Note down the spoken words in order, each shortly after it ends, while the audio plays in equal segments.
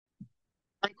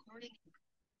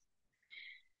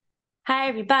Hi,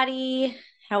 everybody.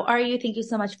 How are you? Thank you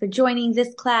so much for joining.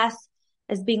 This class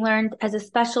is being learned as a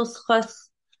special schus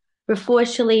refuah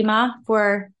shalema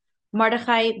for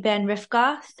Mordechai ben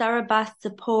Rivka, Sarah bas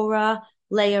Zipporah,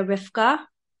 Leah Rivka.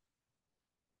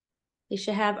 You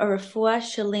should have a refuah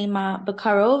shalema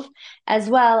bakarov, as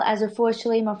well as refuah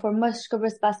shalema for Mushka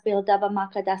Rus bas Daba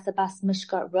Maka Dasa bas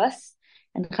Mushka Rus,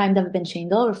 and Chaim David ben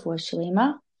Shendel, refuah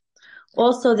shalema.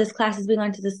 Also, this class is being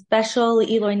learned as a special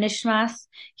Eloi Nishmas,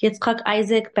 Yitzchak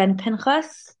Isaac ben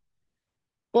Pinchas.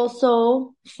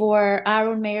 Also, for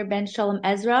Aaron Meir ben Shalom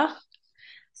Ezra.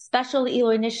 Special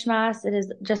Eloi Nishmas, it is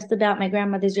just about my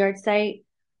grandmother's yard site,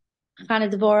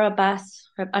 Chana Devorah bas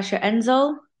Reb Asher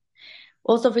Enzel.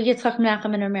 Also for Yitzchak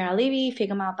Menachem and Rameir Alevi,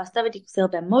 Figamal bas David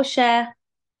Yikusil ben Moshe.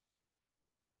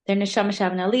 Their Neshama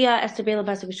Shav and Aliyah, Esther Bela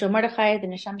bas Yishua Mordechai, the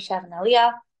Neshama Shav and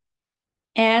Aliyah.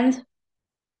 And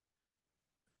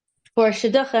for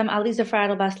Shidduchim, Aliza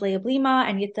Fradel bas Leah Blima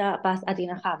and Yitta bas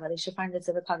Adina Chava. They should find the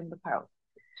Zivakagin B'Paro.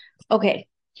 Okay,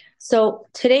 so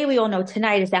today we all know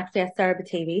tonight is actually Asara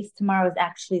B'Teves. Tomorrow is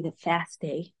actually the fast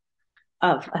day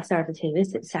of Asara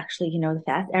B'Teves. It's actually, the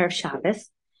fast, Erev Shabbos.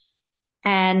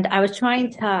 And I was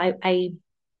trying to,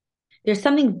 there's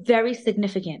something very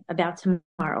significant about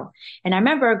tomorrow. And I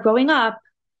remember growing up,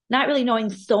 not really knowing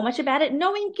so much about it,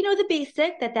 knowing, the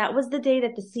basic, that was the day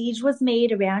that the siege was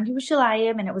made around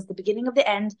Yerushalayim, and it was the beginning of the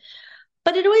end.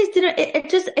 But it always didn't,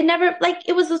 it never,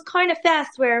 it was this kind of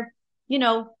fast where,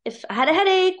 if I had a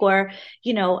headache or,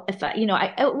 if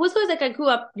it was always I grew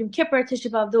up, Yom Kippur, Tisha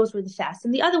B'Av, those were the fasts.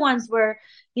 And the other ones were,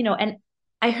 and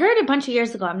I heard a bunch of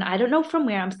years ago, I don't know from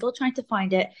where, I'm still trying to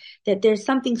find it, that there's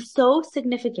something so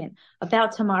significant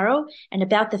about tomorrow and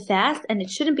about the fast, and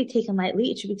it shouldn't be taken lightly.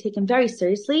 It should be taken very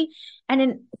seriously.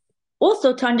 And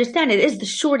also to understand, it is the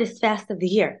shortest fast of the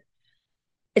year.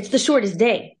 It's the shortest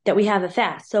day that we have a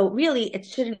fast. So really, it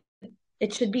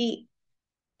should be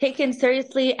taken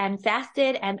seriously and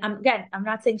fasted. And again, I'm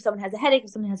not saying if someone has a headache,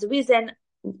 if someone has a reason,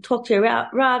 talk to your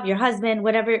Rav, your husband,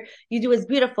 whatever you do is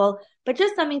beautiful, but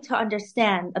just something to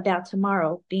understand about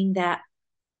tomorrow, being that,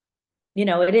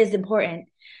 it is important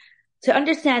to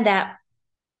understand that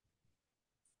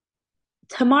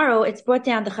tomorrow it's brought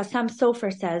down, the Chassam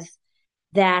Sofer says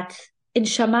that in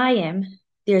Shamayim,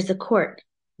 there's a court,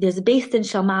 there's a Beis Din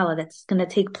Shalmala that's going to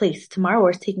take place tomorrow,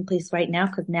 or it's taking place right now,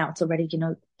 because now it's already,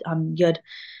 Yud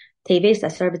Teves,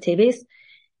 Asar B'Teves.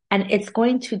 And it's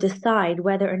going to decide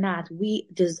whether or not we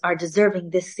are deserving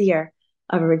this year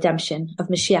of a redemption, of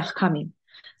Mashiach coming.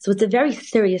 So it's a very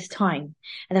serious time.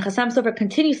 And the Chassam Sofer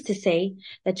continues to say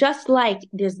that just like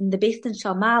there's in the Beis Din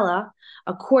Shalmala,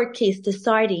 a court case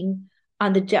deciding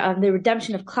on the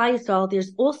redemption of Klal Yisrael,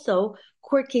 there's also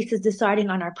court cases deciding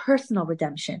on our personal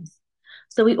redemptions.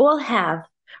 So we all have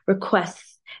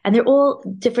requests, and they're all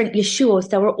different yeshuos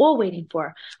that we're all waiting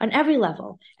for on every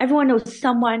level. Everyone knows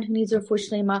someone who needs a refuah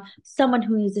shlema, someone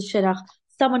who needs a shidduch,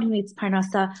 someone who needs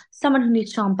parnasa, someone who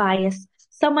needs shalom bayis,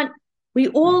 we're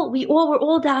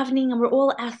all davening, and we're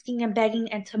all asking and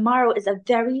begging, and tomorrow is a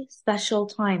very special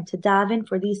time to daven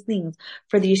for these things,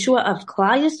 for the Yeshua of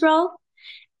Klal Yisrael,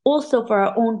 also for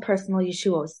our own personal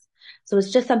yeshuos. So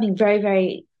it's just something very,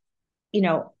 very,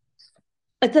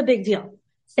 it's a big deal.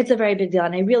 It's a very big deal.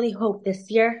 And I really hope this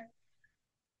year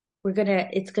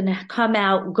it's gonna come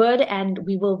out good, and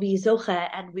we will be zocha,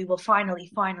 and we will finally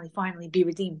be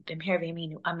redeemed.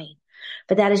 Amen.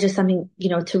 But that is just something,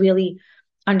 to really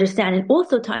understand. And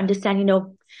also to understand,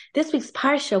 this week's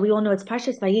Parsha, we all know it's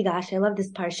Parshas Vayigash. I love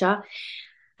this Parsha.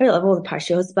 I love all the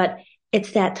Parshos, but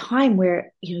it's that time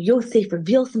where, Yosef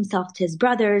reveals himself to his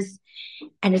brothers,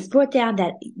 and it's brought down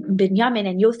that Binyamin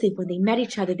and Yosef, when they met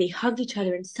each other, they hugged each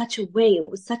other in such a way. It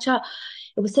was such a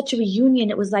reunion.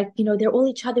 It was like, they're all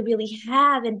each other really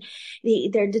have, and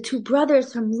they're the two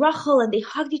brothers from Rachel, and they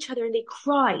hugged each other and they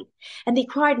cried. And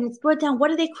it's brought down. What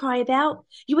do they cry about?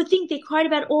 You would think they cried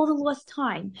about all the lost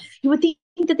time. You would think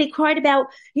that they cried about,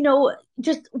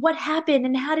 just what happened,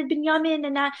 and how did Binyamin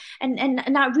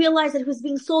and not realize that he was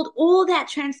being sold. All that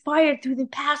transpired through the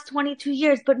past 22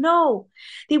 years. But no,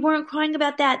 they weren't crying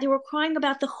about that. They were crying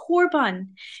about the Churban.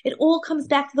 It all comes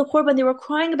back to the Churban. They were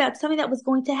crying about something that was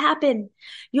going to happen.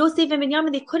 Yosef and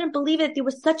Binyamin, they couldn't believe it. There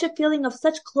was such a feeling of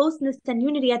such closeness and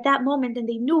unity at that moment, and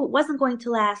they knew it wasn't going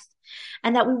to last,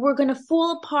 and that we were going to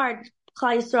fall apart,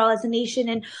 Klal Yisrael as a nation,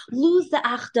 and lose the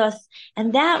Achdus.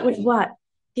 And that was what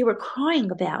they were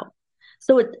crying about.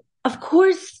 So of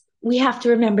course we have to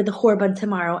remember the Churban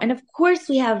tomorrow, and of course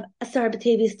we have Asara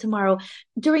B'Teves tomorrow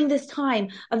during this time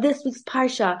of this week's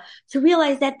Parsha, to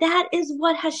realize that is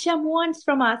what Hashem wants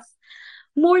from us.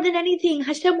 More than anything,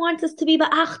 Hashem wants us to be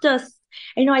ba'achdus.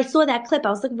 And, I saw that clip. I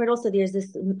was looking for it also. There's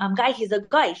this guy. He's a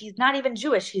guy. He's not even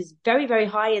Jewish. He's very, very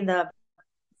high in the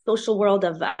social world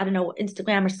of, I don't know,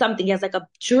 Instagram or something. He has like 1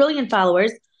 trillion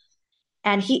followers.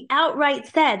 And he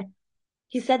said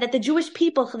that the Jewish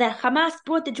people, that Hamas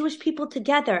brought the Jewish people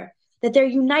together, that they're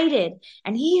united.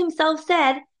 And he himself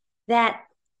said that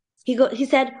he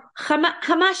said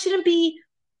Hamas shouldn't be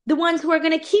the ones who are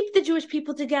going to keep the Jewish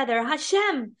people together.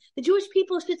 Hashem, the Jewish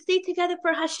people should stay together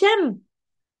for Hashem.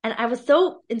 And I was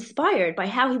so inspired by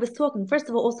how he was talking. First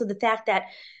of all, also the fact that,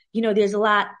 there's a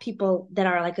lot of people that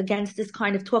are like against this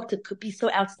kind of talk to be so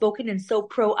outspoken and so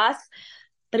pro us.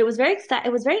 But it was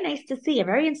very nice to see, and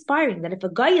very inspiring that if a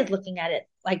guy is looking at it,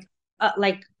 like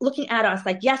looking at us,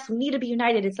 like, yes, we need to be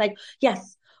united. It's like,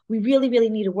 yes, we really, really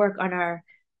need to work on our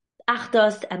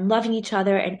achdus and loving each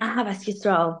other and ahavas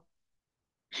Yisrael.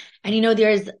 And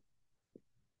there's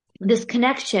this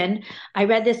connection. I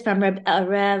read this from Rev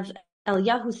Eliyahu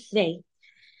Svei.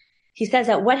 He says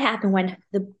that what happened when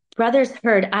the brothers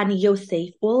heard Ani Yosef,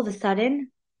 all of a sudden,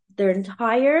 their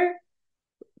entire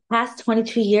past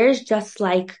 22 years just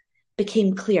like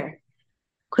became clear.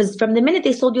 Because from the minute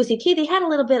they sold Yosef, they had a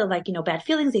little bit of bad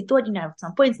feelings. They thought, at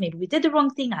some points, maybe we did the wrong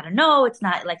thing. I don't know. It's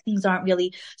not like things aren't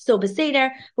really so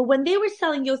beseder. But when they were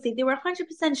selling Yosef, they were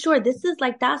 100% sure this is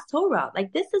like Das Torah.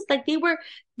 Like this is like they were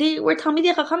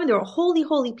Talmidei Chachamim. They were holy,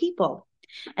 holy people.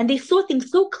 And they saw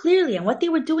things so clearly. And what they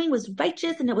were doing was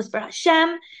righteous and it was for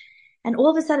Hashem. And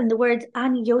all of a sudden, the words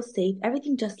Ani Yosef,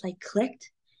 everything just like clicked.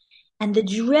 And the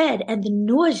dread and the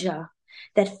nausea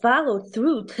that followed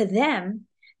through to them,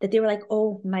 that they were like,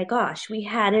 oh my gosh, we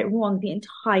had it wrong the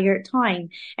entire time.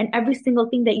 And every single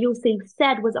thing that Yosef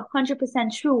said was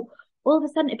 100% true. All of a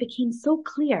sudden, it became so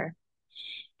clear.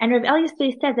 And Rav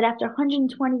Eliyahu said that after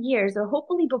 120 years, or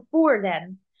hopefully before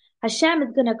then, Hashem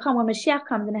is going to come, when Mashiach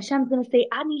comes, and Hashem is going to say,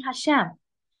 Ani Hashem.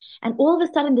 And all of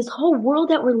a sudden, this whole world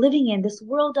that we're living in, this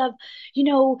world of,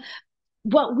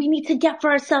 what we need to get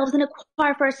for ourselves and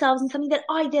acquire for ourselves, and something that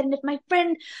I did. And if my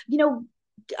friend,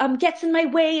 gets in my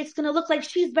way, it's going to look like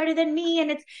she's better than me. And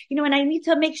it's, and I need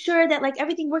to make sure that like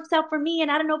everything works out for me.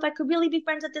 And I don't know if I could really be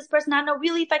friends with this person. I don't know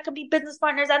really if I could be business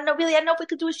partners. I don't know if we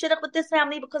could do a shidduch with this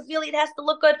family because really it has to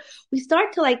look good. We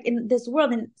start to like in this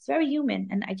world, and it's very human,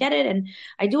 and I get it. And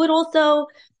I do it also.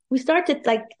 We start to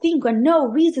like think or know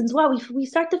reasons why we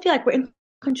start to feel like we're in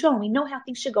control. And we know how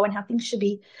things should go and how things should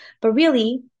be. But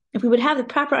really, if we would have the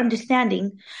proper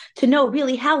understanding to know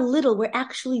really how little we're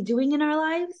actually doing in our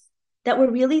lives, that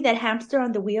we're really that hamster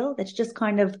on the wheel that's just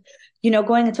kind of,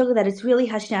 going and talking that it's really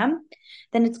Hashem,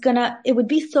 then it would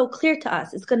be so clear to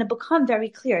us. It's going to become very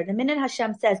clear. The minute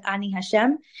Hashem says, Ani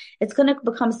Hashem, it's going to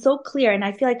become so clear. And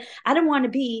I feel like I don't want to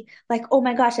be like, oh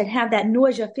my gosh, I'd have that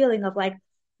nausea feeling of like,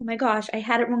 oh my gosh, I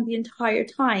had it wrong the entire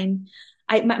time.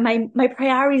 My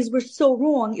priorities were so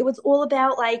wrong. It was all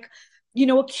about like,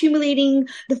 accumulating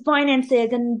the finances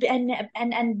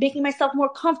and making myself more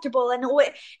comfortable and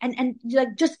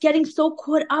like just getting so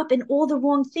caught up in all the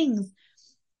wrong things.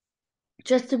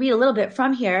 Just to read a little bit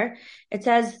from here, he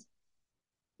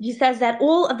says that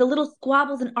all of the little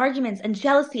squabbles and arguments and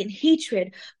jealousy and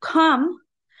hatred come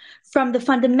from the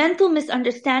fundamental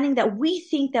misunderstanding that we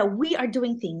think that we are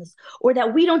doing things, or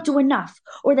that we don't do enough,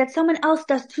 or that someone else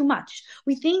does too much.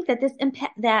 We think that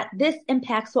this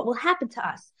impacts what will happen to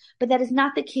us, but that is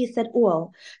not the case at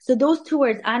all. So those two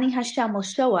words, Ani Hashem, will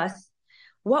show us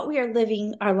what we are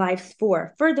living our lives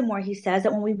for. Furthermore, he says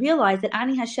that when we realize that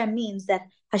Ani Hashem means that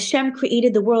Hashem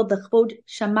created the world, the Chvod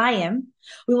Shamayim,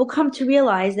 we will come to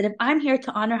realize that if I'm here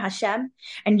to honor Hashem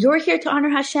and you're here to honor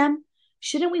Hashem,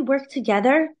 shouldn't we work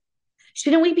together?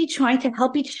 Shouldn't we be trying to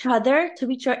help each other to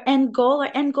reach our end goal?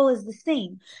 Our end goal is the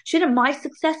same. Shouldn't my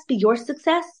success be your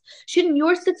success? Shouldn't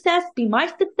your success be my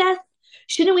success?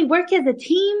 Shouldn't we work as a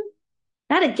team?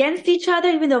 Not against each other,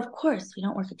 even though, of course, we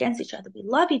don't work against each other. We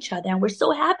love each other and we're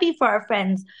so happy for our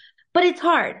friends. But it's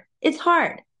hard. It's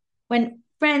hard when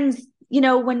friends,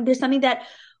 when there's something that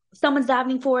someone's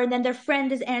davening for and then their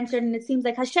friend is answered and it seems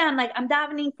like Hashem, like I'm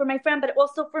davening for my friend, but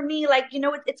also for me, like,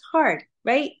 it's hard,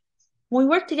 right? When we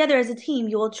work together as a team,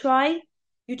 you try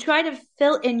to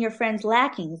fill in your friend's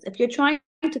lackings. If you're trying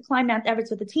to climb Mount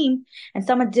Everest with a team and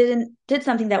someone did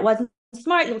something that wasn't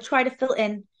smart, you'll try to fill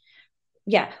in.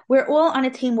 Yeah, we're all on a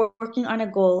team, we're working on a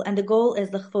goal, and the goal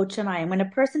is the Chvod Shamayim. When a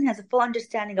person has a full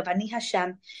understanding of Ani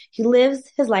Hashem, he lives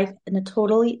his life in a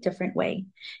totally different way.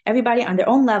 Everybody on their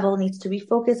own level needs to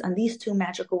refocus on these two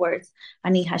magical words,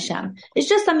 Ani Hashem. It's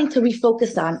just something to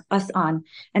refocus on,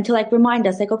 and to like remind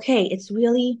us, like, okay, it's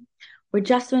really, we're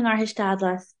just doing our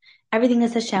hishtadlas. Everything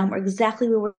is Hashem. We're exactly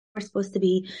where we're supposed to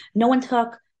be. No one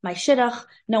took my shidduch.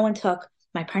 No one took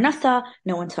my parnasa,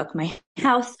 no one took my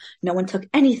house, no one took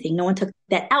anything, no one took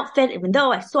that outfit, even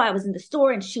though I was in the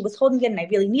store and she was holding it and I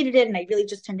really needed it and I really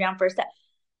just turned around for a sec.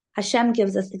 Hashem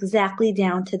gives us exactly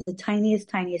down to the tiniest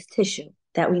tissue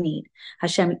that we need.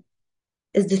 Hashem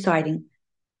is deciding,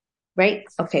 right?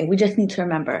 Okay, we just need to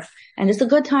remember. And it's a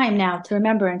good time now to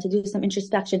remember and to do some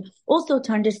introspection. Also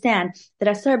to understand that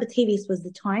Asara B'Teves was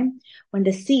the time when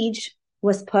the siege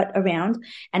was put around,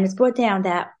 and it's brought down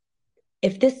that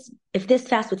if this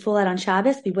fast would fall out on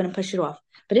Shabbos, we wouldn't push it off.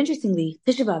 But interestingly,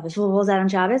 Tisha B'Av, if it falls out on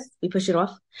Shabbos, we push it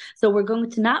off. So we're going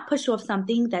to not push off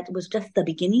something that was just the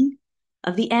beginning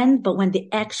of the end, but when the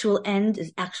actual end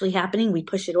is actually happening, we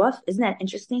push it off. Isn't that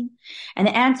interesting? And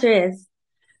the answer is,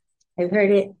 I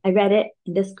read it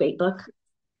in this great book,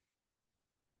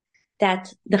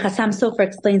 that the Chassam Sofer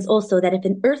explains also that if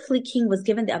an earthly king was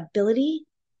given the ability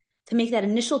to make that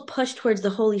initial push towards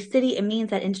the holy city, it means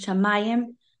that in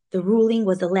Shamayim, the ruling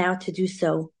was allowed to do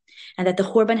so, and that the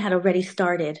Churban had already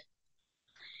started.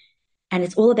 And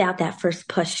it's all about that first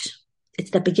push.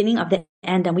 It's the beginning of the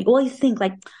end. And we always think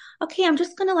like, okay, I'm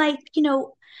just going to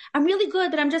I'm really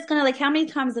good, but I'm just going to how many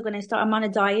times am I going to start? I'm on a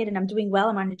diet and I'm doing well.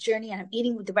 I'm on a journey and I'm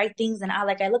eating with the right things. And I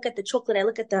look at the chocolate, I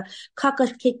look at the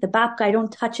kakash cake, the babka, I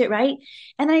don't touch it, right?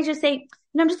 And then I just say,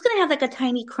 I'm just going to have a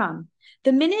tiny crumb.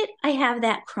 The minute I have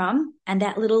that crumb and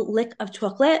that little lick of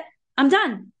chocolate, I'm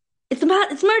done. It's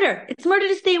murder. It's murder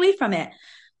to stay away from it.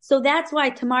 So that's why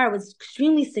tomorrow was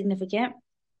extremely significant.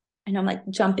 I know I'm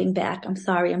jumping back. I'm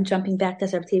sorry. I'm jumping back to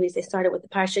Asara B'Teves. They started with the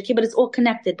Parsha, but it's all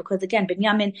connected because again,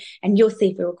 Binyamin and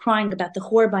Yosef, they were crying about the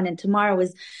Churban, and tomorrow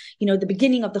is, the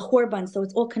beginning of the Churban. So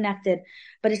it's all connected.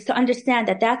 But it's to understand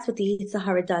that that's what the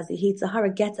Yitzhahara does. The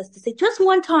Yitzhahara gets us to say just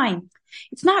one time.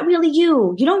 It's not really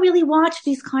you. You don't really watch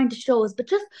these kind of shows, but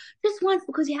just once,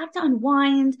 because you have to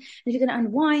unwind. And if you're going to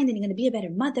unwind, then you're going to be a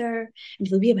better mother. And if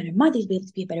you'll be a better mother, you'll be able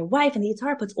to be a better wife. And the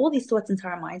Yitzhahara puts all these thoughts into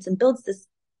our minds and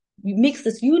makes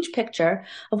this huge picture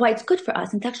of why it's good for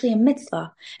us. And it's actually a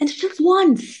mitzvah. And it's just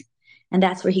once. And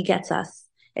that's where he gets us.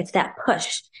 It's that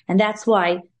push. And that's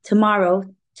why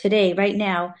today, right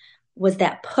now, was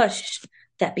that push,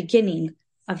 that beginning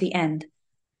of the end.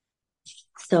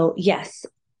 So yes.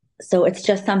 So it's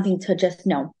just something to just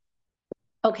know.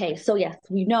 Okay, so yes,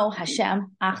 we know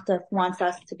Hashem, Achdus, wants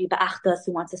us to be ba'achdus.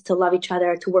 He wants us to love each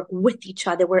other, to work with each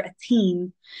other. We're a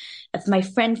team. If my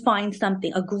friend finds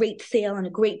something, a great sale and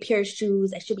a great pair of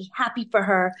shoes, I should be happy for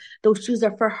her. Those shoes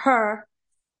are for her.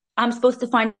 I'm supposed to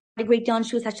find a great deal on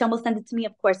shoes. Hashem will send it to me.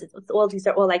 Of course, these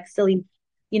are all silly,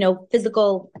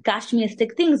 physical,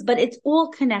 gashmiistic things, but it's all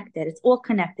connected. It's all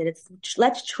connected.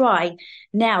 Let's try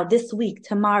now, this week,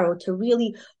 tomorrow, to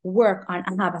really work on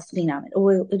ahavas chinam.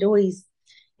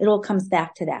 It all comes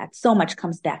back to that. So much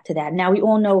comes back to that. Now we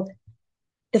all know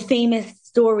the famous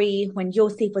story when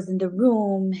Yosef was in the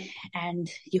room and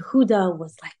Yehuda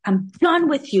was like, I'm done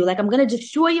with you. I'm going to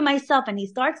destroy you myself. And he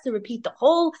starts to repeat the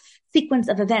whole sequence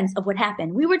of events of what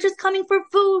happened. We were just coming for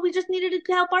food. We just needed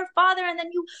to help our father. And then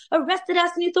you arrested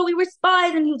us and you thought we were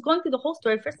spies. And he was going through the whole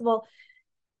story. First of all,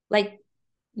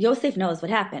 Yosef knows what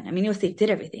happened. I mean, Yosef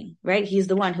did everything, right? He's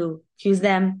the one who accused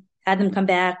them, had them come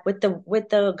back with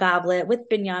the goblet, with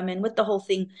Binyamin, with the whole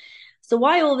thing. So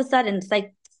why all of a sudden it's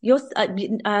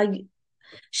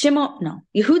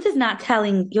Yehuda's not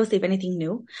telling Yosef anything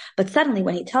new, but suddenly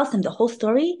when he tells him the whole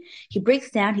story, he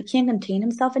breaks down. He can't contain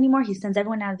himself anymore. He sends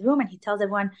everyone out of the room and he tells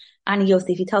everyone, Ani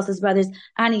Yosef. He tells his brothers,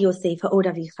 Ani Yosef, ha'od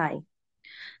avichai.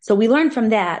 So we learn from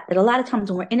that a lot of times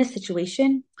when we're in a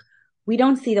situation, we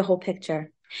don't see the whole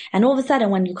picture. And all of a sudden,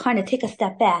 when you kind of take a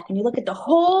step back and you look at the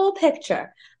whole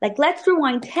picture, let's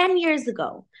rewind 10 years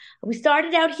ago. We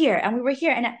started out here and we were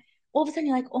here, and all of a sudden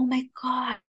you're like, oh my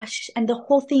gosh. And the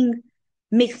whole thing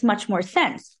makes much more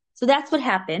sense. So that's what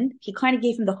happened. He kind of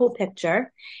gave him the whole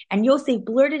picture, and Yosef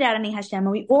blurted out Ani Hashem. And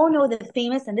we all know the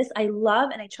famous, and this I love,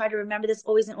 and I try to remember this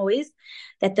always and always,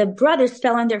 that the brothers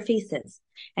fell on their faces.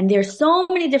 And there's so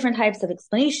many different types of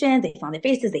explanations. They fell on their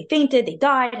faces, they fainted, they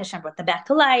died. Hashem brought them back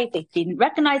to life. They didn't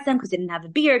recognize them because they didn't have a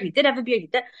beard. He did have a beard.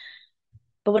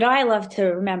 But what I love to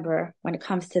remember when it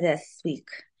comes to this week,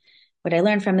 what I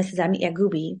learned from Mrs. Amit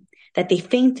Yagubi, that they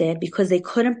fainted because they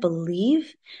couldn't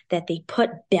believe that they put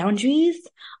boundaries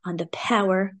on the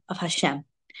power of Hashem.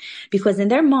 Because in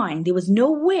their mind, there was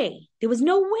no way,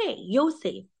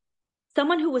 Yosef,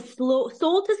 someone who was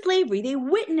sold to slavery, they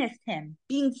witnessed him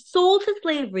being sold to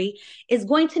slavery, is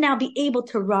going to now be able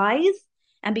to rise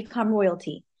and become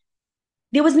royalty.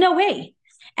 There was no way.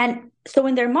 And so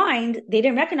in their mind, they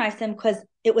didn't recognize him because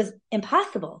it was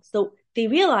impossible. So they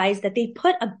realized that they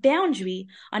put a boundary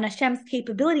on Hashem's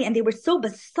capability and they were so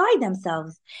beside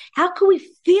themselves. How could we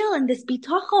feel in this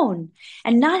bitachon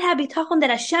and not have bitachon that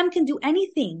Hashem can do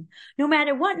anything? No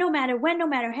matter what, no matter when, no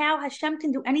matter how, Hashem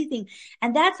can do anything.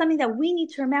 And that's something that we need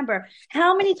to remember.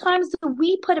 How many times do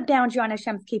we put a boundary on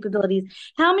Hashem's capabilities?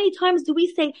 How many times do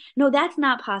we say, no, that's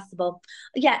not possible?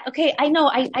 Yeah, okay, I know.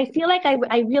 I feel like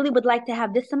I really would like to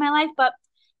have this in my life, but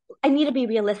I need to be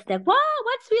realistic.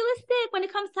 What's realistic when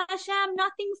it comes to Hashem?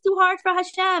 Nothing's too hard for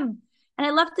Hashem. And I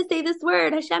love to say this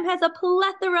word. Hashem has a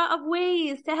plethora of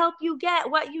ways to help you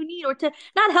get what you need, or to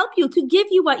not help you, to give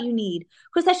you what you need.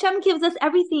 Because Hashem gives us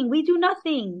everything. We do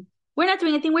nothing. We're not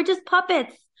doing anything. We're just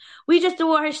puppets. We just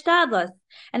do our hishtadlus.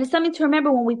 And it's something to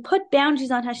remember when we put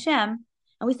boundaries on Hashem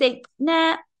and we say,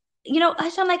 nah,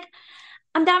 Hashem, like,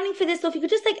 I'm davening for this. So if you could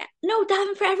just no,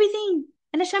 daven for everything.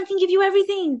 And Hashem can give you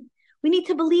everything. We need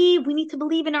to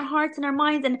believe in our hearts and our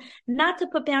minds, and not to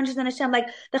put boundaries on Hashem. Like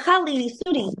the Chal lady,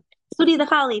 Suri the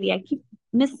Chal lady. I keep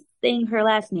missing her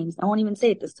last names. I won't even say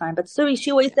it this time. But Suri,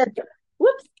 she always says,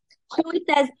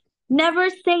 never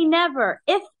say never,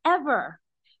 if ever.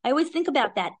 I always think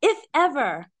about that. If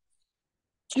ever.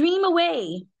 Dream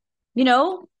away.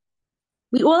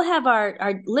 We all have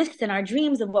our lists and our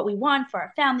dreams of what we want for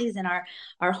our families and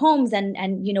our homes and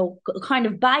kind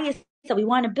of bias that we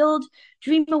want to build.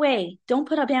 Dream away. Don't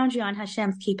put a boundary on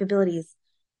Hashem's capabilities.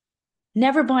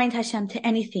 Never bind Hashem to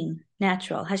anything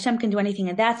natural. Hashem can do anything,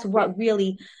 and that's what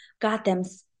really got them.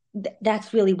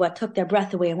 That's really what took their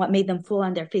breath away and what made them fall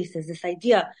on their faces. This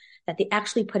idea that they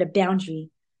actually put a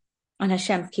boundary on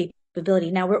Hashem's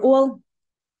capability. Now we're all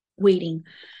waiting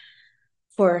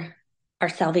for our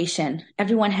salvation.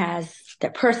 Everyone has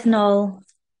their personal,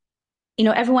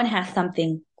 everyone has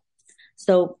something.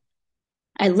 So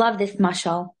I love this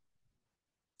mashal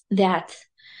that,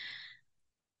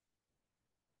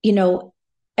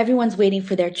 everyone's waiting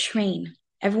for their train.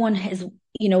 Everyone is,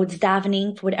 it's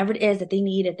davening for whatever it is that they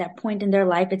need at that point in their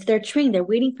life. It's their train. They're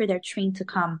waiting for their train to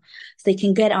come so they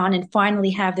can get on and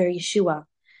finally have their Yeshua.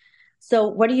 So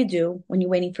what do you do when you're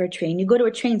waiting for a train? You go to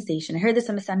a train station. I heard this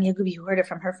from Masami Yagubi, who heard it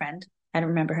from her friend. I don't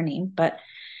remember her name, but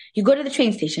you go to the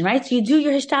train station, right? So you do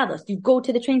your hishtadlus. You go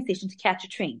to the train station to catch a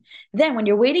train. Then when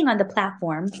you're waiting on the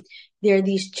platform, there are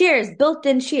these chairs,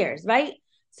 built-in chairs, right?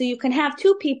 So you can have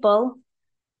two people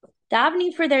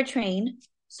davening for their train.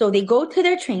 So they go to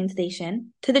the train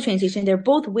station. They're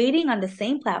both waiting on the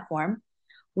same platform.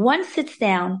 One sits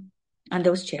down on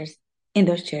those chairs, in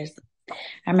those chairs.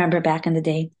 I remember back in the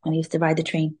day when I used to ride the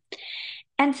train,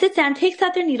 and sits down, takes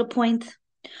out their needlepoint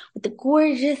with the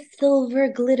gorgeous silver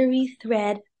glittery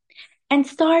thread, and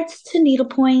starts to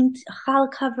needlepoint a chal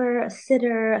cover, a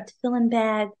siddur, a tefillin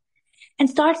bag, and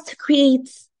starts to create,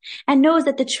 and knows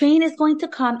that the train is going to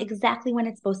come exactly when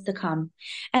it's supposed to come.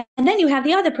 And then you have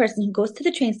the other person who goes to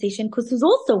the train station because who's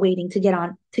also waiting to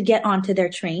get onto their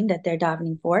train that they're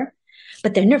davening for.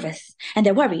 But they're nervous and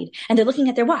they're worried and they're looking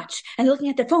at their watch and they're looking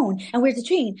at their phone and where's the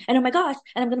train? And oh my gosh,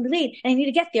 and I'm going to be late and I need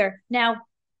to get there. Now,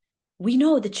 we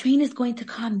know the train is going to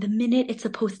come the minute it's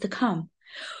supposed to come.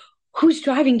 Who's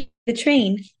driving the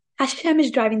train? Hashem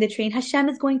is driving the train. Hashem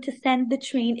is going to send the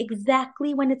train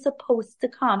exactly when it's supposed to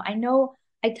come. I know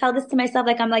I tell this to myself,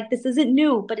 this isn't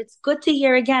new, but it's good to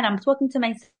hear again. I'm talking to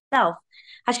myself.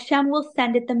 Hashem will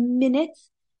send it the minute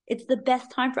it's the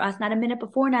best time for us, not a minute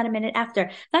before, not a minute after.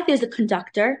 Like there's a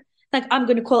conductor, like I'm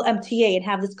going to call MTA and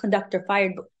have this conductor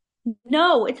fired.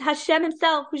 No, it's Hashem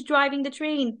himself who's driving the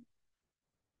train.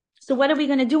 So what are we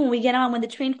going to do when we get on? When the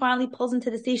train finally pulls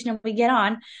into the station and we get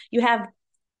on, you have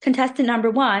contestant number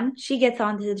one. She gets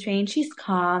onto the train. She's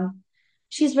calm.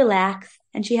 She's relaxed.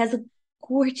 And she has a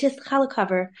gorgeous challah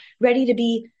cover ready to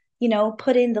be,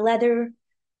 put in the leather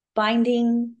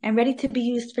binding and ready to be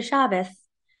used for Shabbos.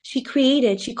 She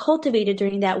cultivated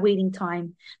during that waiting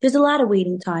time. There's a lot of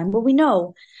waiting time. But we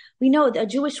know that a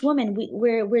Jewish woman,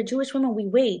 we're Jewish women, we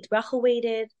wait. Rachel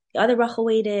waited, the other Rachel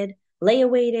waited, Leah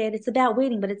waited. It's about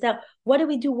waiting, but it's about what do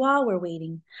we do while we're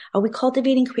waiting? Are we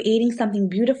cultivating, creating something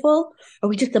beautiful? Or are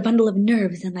we just a bundle of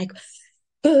nerves and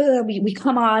we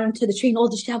come on to the train all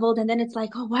disheveled and then it's like,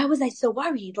 oh, why was I so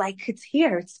worried? Like, it's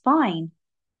here, it's fine.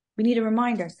 We need to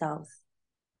remind ourselves.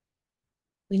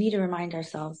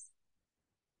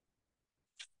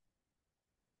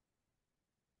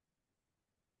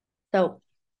 So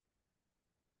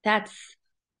that's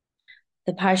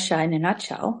the Parsha in a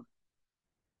nutshell.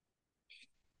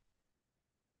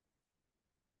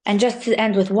 And just to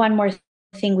end with one more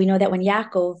thing, we know that when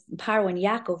Paro and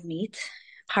Yaakov meet,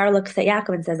 Paro looks at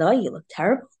Yaakov and says, oh, you look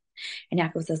terrible. And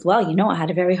Yaakov says, well, I had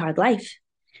a very hard life.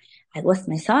 I lost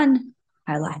my son.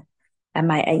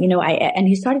 And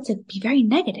he started to be very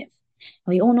negative.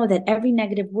 And we all know that every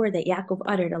negative word that Yaakov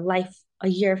uttered, a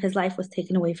year of his life was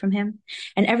taken away from him.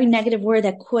 And every negative word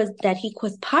that he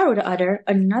caused Paro to utter,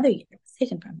 another year was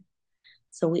taken from him.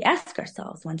 So we ask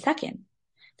ourselves, 1 second,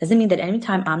 does it mean that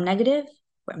anytime I'm negative,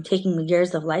 where I'm taking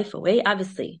years of life away?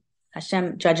 Obviously,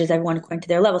 Hashem judges everyone according to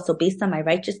their level. So based on my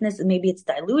righteousness, maybe it's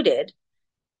diluted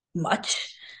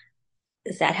much.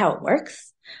 Is that how it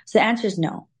works? So the answer is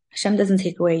no. Hashem doesn't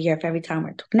take away a year if every time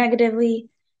we're talking negatively.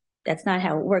 That's not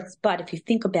how it works. But if you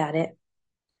think about it,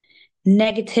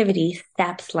 negativity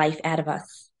saps life out of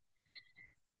us.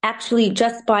 Actually,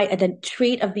 just by the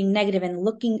trait of being negative and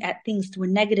looking at things through a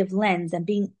negative lens and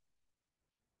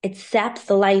it saps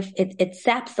the life, it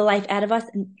saps the life out of us.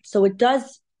 And so it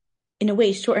does, in a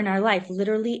way, shorten our life,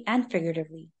 literally and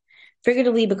figuratively.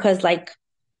 Figuratively, because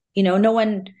no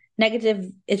one negative,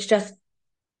 it's just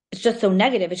so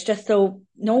negative. It's just so,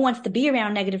 no one wants to be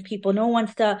around negative people. No one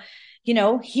wants to,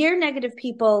 hear negative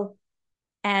people.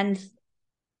 And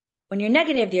when you're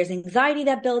negative, there's anxiety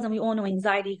that builds, and we all know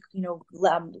anxiety,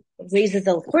 raises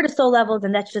the cortisol levels,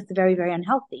 and that's just very, very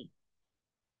unhealthy.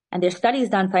 And there's studies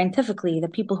done scientifically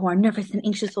that people who are nervous and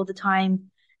anxious all the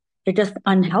time, they're just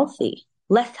unhealthy,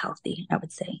 less healthy, I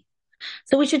would say.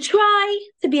 So we should try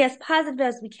to be as positive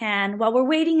as we can while we're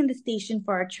waiting in the station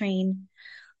for our train,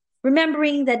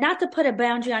 remembering that not to put a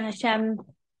boundary on Hashem,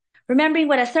 remembering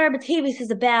what Asara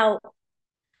is about,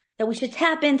 that we should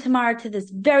tap in tomorrow to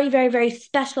this very, very, very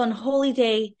special and holy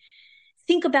day.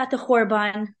 Think about the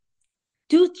Chorban,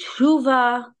 do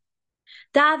tshuva,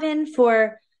 daven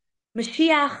for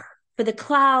Mashiach, for the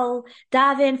Klal,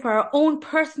 daven for our own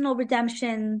personal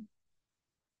redemption.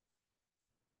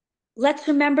 Let's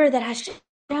remember that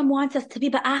Hashem wants us to be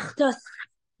ba'achdus.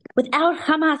 Without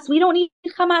Hamas, we don't need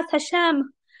Hamas,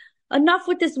 Hashem. Enough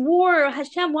with this war.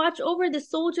 Hashem, watch over the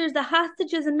soldiers, the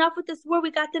hostages. Enough with this war.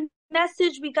 We got the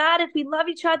message. We got it. We love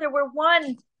each other. We're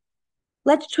one.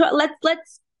 Let's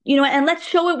and let's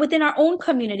show it within our own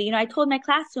community. I told my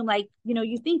classroom,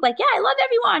 you think yeah, I love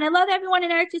everyone. I love everyone in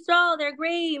Eretz Yisrael. They're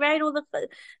great, right? All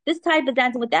this type is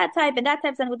dancing with that type, and that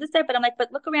type is dancing with this type. But I'm like,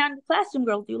 but look around the classroom,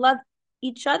 girls. Do you love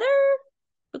each other?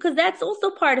 Because that's also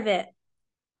part of it.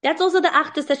 That's also the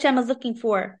achdus Hashem is looking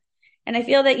for. And I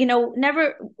feel that,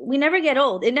 we never get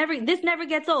old. This never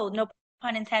gets old. No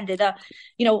pun intended. I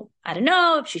don't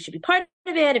know if she should be part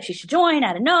of it, if she should join.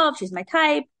 I don't know if she's my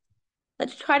type.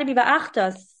 Let's try to be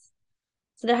ba'achtas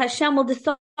so that Hashem will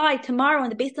decide tomorrow,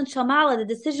 and based on Shamala, the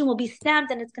decision will be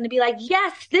stamped, and it's going to be like,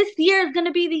 yes, this year is going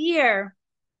to be the year.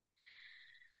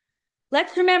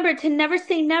 Let's remember to never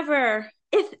say never,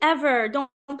 if ever. Don't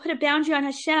put a boundary on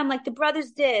Hashem like the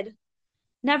brothers did.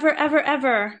 Never, ever,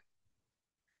 ever.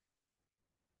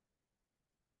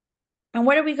 And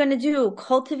what are we going to do?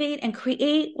 Cultivate and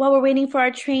create while we're waiting for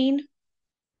our train?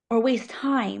 Or waste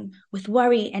time with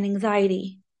worry and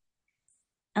anxiety?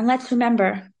 And let's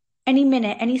remember, any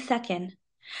minute, any second,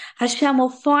 Hashem will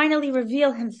finally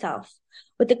reveal himself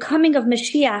with the coming of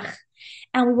Mashiach,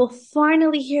 and we will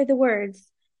finally hear the words,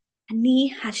 Ani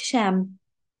Hashem.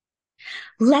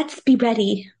 Let's be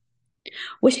ready.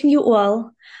 Wishing you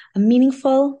all a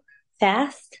meaningful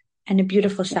fast and a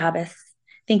beautiful Shabbos.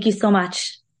 Thank you so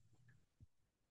much.